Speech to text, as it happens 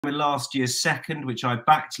with last year's second, which I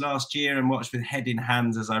backed last year and watched with head in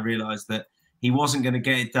hands as I realised that he wasn't going to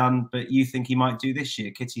get it done. But you think he might do this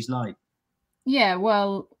year? Kitty's Light. Yeah,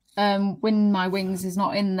 well, Win My Wings is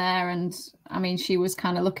not in there, and I mean, she was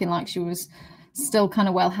kind of looking like she was still kind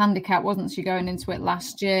of well handicapped, wasn't she, going into it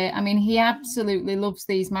last year? I mean, he absolutely loves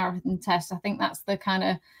these marathon tests. I think that's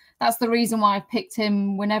the reason why I picked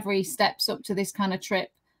him whenever he steps up to this kind of trip.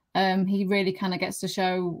 He really kind of gets to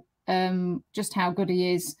show just how good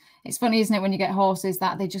he is. It's funny, isn't it, when you get horses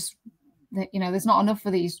that there's not enough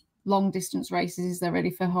for these long distance races, is there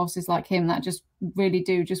really, for horses like him that just really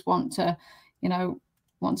do just want to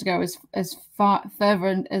go as far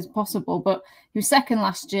further as possible. But he was second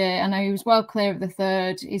last year. I know he was well clear of the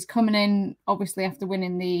third. He's coming in obviously after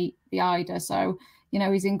winning the Ida, so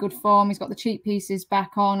he's in good form. He's got the cheap pieces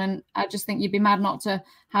back on, and I just think you'd be mad not to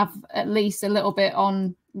have at least a little bit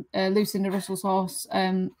on Lucinda Russell's horse,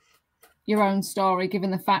 Your Own Story,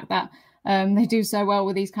 given the fact that they do so well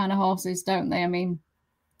with these kind of horses, don't they? I mean,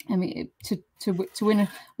 to win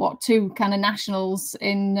two kind of nationals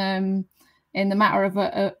in the matter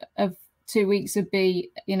of 2 weeks would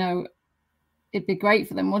be, it'd be great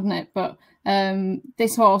for them, wouldn't it? But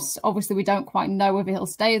this horse, obviously, we don't quite know if he'll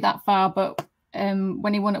stay that far. But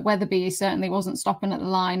when he won at Wetherby, he certainly wasn't stopping at the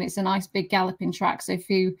line. It's a nice big galloping track. So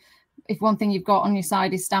if one thing you've got on your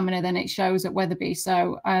side is stamina, then it shows at Wetherby.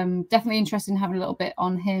 So definitely interested in having a little bit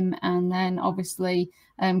on him. And then obviously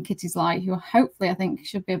Kitty's Light, who hopefully I think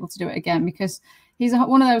should be able to do it again, because he's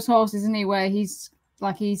one of those horses, isn't he, where he's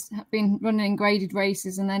been running in graded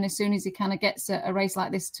races, and then as soon as he kind of gets a race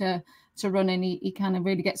like this to run in, he kind of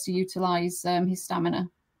really gets to utilise his stamina.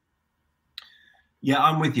 Yeah,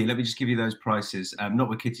 I'm with you. Let me just give you those prices. Not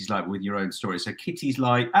with Kitty's Light, but with Your Own Story. So Kitty's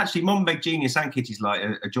Light, actually, Monbeg Genius and Kitty's Light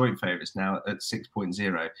are joint favourites now at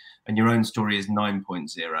 6.0, and Your Own Story is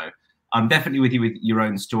 9.0. I'm definitely with you with Your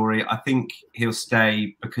Own Story. I think he'll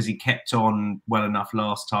stay because he kept on well enough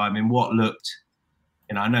last time in what looked,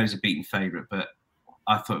 I know he's a beaten favourite, but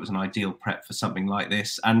I thought it was an ideal prep for something like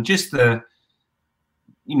this. And just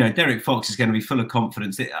Derek Fox is going to be full of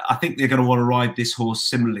confidence. I think they're going to want to ride this horse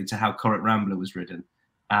similarly to how Corrit Rambler was ridden.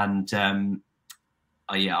 And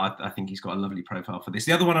I think he's got a lovely profile for this.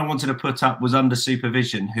 The other one I wanted to put up was Under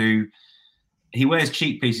Supervision, who he wears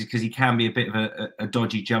cheek pieces because he can be a bit of a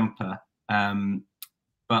dodgy jumper. But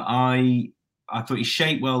I thought he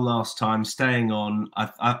shaped well last time, staying on.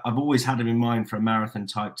 I've always had him in mind for a marathon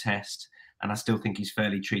type test, and I still think he's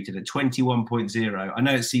fairly treated at 21.0. I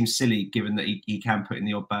know it seems silly given that he can put in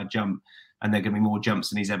the odd bad jump, and there are going to be more jumps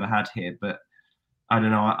than he's ever had here. But I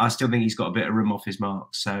don't know. I still think he's got a bit of room off his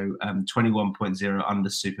mark. So 21.0 Under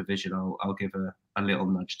Supervision, I'll give a little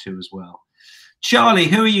nudge to as well. Charlie,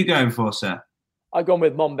 who are you going for, sir? I've gone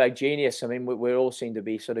with Monbeg Genius. I mean, we all seem to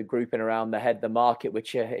be sort of grouping around the head of the market,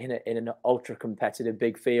 which in an ultra competitive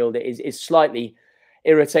big field is slightly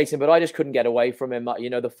irritating, but I just couldn't get away from him.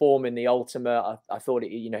 The form in the Ultimate, I thought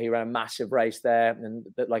he ran a massive race there, and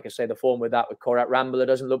like I say, the form with Corrit Rambler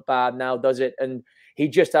doesn't look bad now, does it? And he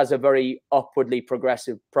just has a very upwardly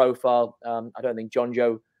progressive profile. I don't think John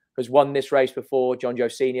Joe has won this race before, John Joe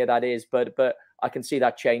Senior, that is, but I can see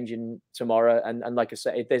that changing tomorrow. And like I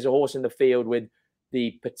say, if there's a horse in the field with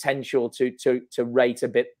the potential to rate a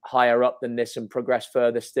bit higher up than this and progress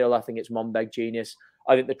further still, I think it's Monbeg Genius.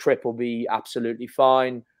 I think the trip will be absolutely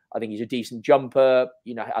fine. I think he's a decent jumper.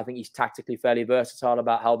 I think he's tactically fairly versatile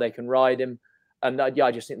about how they can ride him. And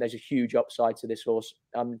I just think there's a huge upside to this horse.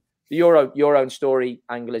 The Your Own Story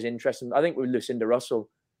angle is interesting. I think with Lucinda Russell,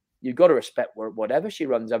 you've got to respect whatever she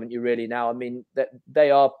runs, haven't you, really, now? I mean, they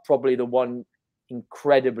are probably the one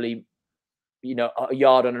incredibly, a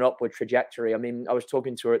yard on an upward trajectory. I mean, I was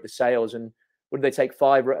talking to her at the sales, and would they take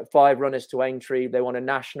five runners to Aintree? They won a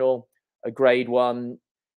national, a grade one.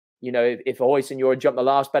 If Ahoy Senora jumped the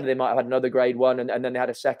last better, they might have had another grade one, and then they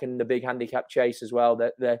had a second, the big handicap chase as well.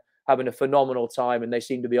 They're having a phenomenal time, and they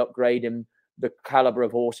seem to be upgrading the caliber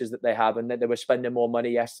of horses that they have, and they were spending more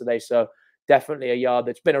money yesterday. So definitely a yard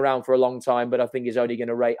that's been around for a long time, but I think is only going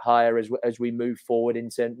to rate higher as we move forward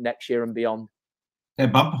into next year and beyond. Their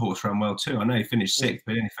bumper horse ran well too. I know he finished sixth,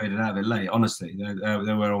 but he only faded out of it late. Honestly,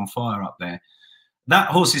 they were on fire up there. That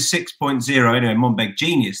horse is 6.0. Anyway, Monbeg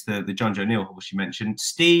Genius, the John Joe Neal horse you mentioned.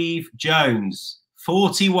 Steve Jones,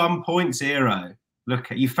 41.0.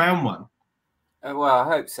 Look, you found one. Well, I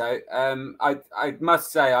hope so. I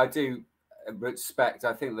must say, I do respect,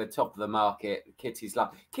 I think, the top of the market, Kitty's Light.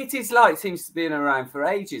 Kitty's Light seems to be around for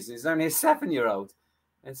ages. He's only a 7-year-old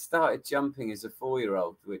and started jumping as a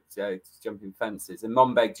 4-year-old with jumping fences. And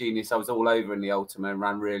Monbeg Genius, I was all over in the Ultimate and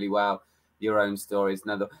ran really well. Your Own Story is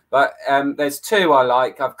another. But there's two I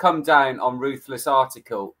like. I've come down on Ruthless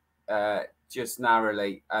Article just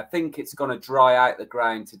narrowly. I think it's going to dry out the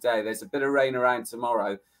ground today. There's a bit of rain around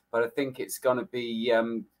tomorrow, but I think it's going to be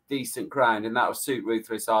decent ground, and that will suit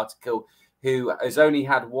Ruthless Article, who has only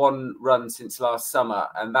had one run since last summer,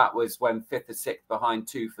 and that was when 5th or 6th behind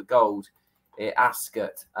 2 for Gold at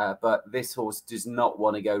Ascot. But this horse does not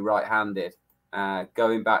want to go right-handed.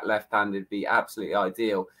 Going back left-handed would be absolutely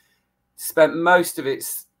ideal. Spent most of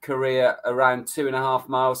its career around 2.5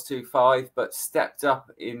 miles, 2.5, but stepped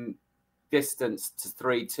up in distance to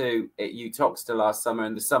 3.2 at Uttoxeter last summer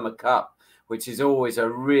in the Summer Cup, which is always a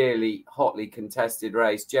really hotly contested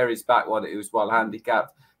race. Jerry's back one, who was well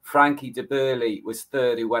handicapped. Frankie de Burley was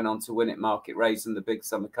third, who went on to win at Market Race in the big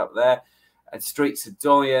Summer Cup there. And Streets of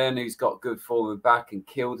Doyen, who's got good form and back, and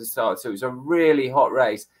killed a start. So it was a really hot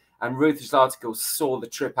race. And Ruthless Article saw the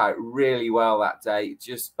trip out really well that day.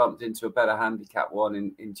 Just bumped into a better handicap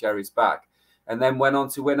one in Jerry's back. And then went on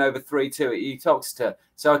to win over 3-2 at Uttoxeter.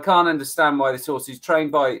 So I can't understand why this horse, who's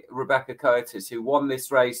trained by Rebecca Coates, who won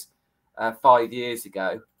this race 5 years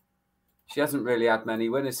ago. She hasn't really had many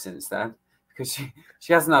winners since then, because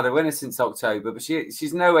she hasn't had a winner since October. But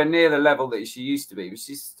she's nowhere near the level that she used to be. But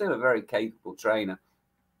she's still a very capable trainer.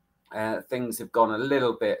 Things have gone a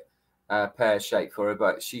little bit pear-shaped for her,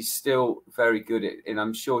 but she's still very good at, and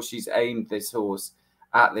I'm sure she's aimed this horse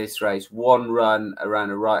at this race. One run around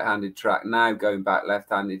a right-handed track, now going back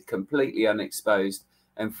left-handed, completely unexposed,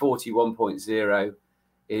 and 41.0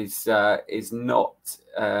 is not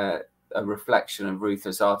a reflection of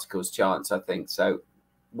Ruthless Article's chance, I think. So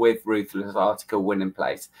with Ruthless Article winning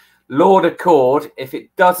place. Lord Accord, if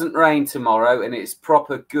it doesn't rain tomorrow and it's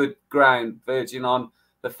proper good ground, Virgin on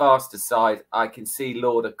the faster side, I can see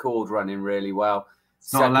Lord Accord running really well.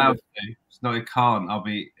 It's not allowed to. It's not. It can't.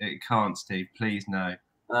 It can't, Steve. Please no.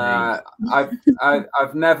 Please.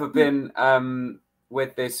 I've never been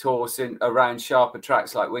with this horse around sharper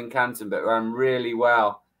tracks like Wincanton, but ran really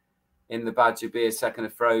well in the Badger Beer second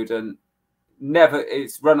of Frodon.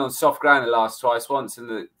 It's run on soft ground the last twice. Once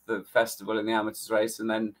in the festival in the amateurs race, and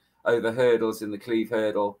then over hurdles in the Cleve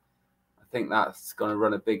Hurdle. I think that's going to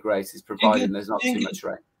run a big race, is providing there's not too much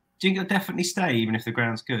rain. Do you think he'll definitely stay, even if the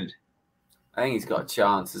ground's good? I think he's got a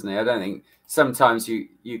chance, hasn't he? I don't think sometimes you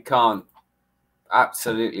can't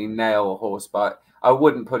absolutely nail a horse, but I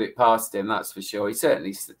wouldn't put it past him, that's for sure. He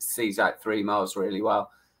certainly sees out 3 miles really well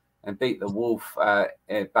and beat the Wolf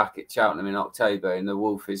back at Cheltenham in October. And the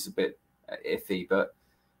Wolf is a bit iffy, but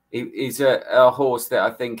he's a horse that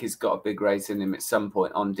I think has got a big race in him at some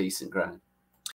point on decent ground.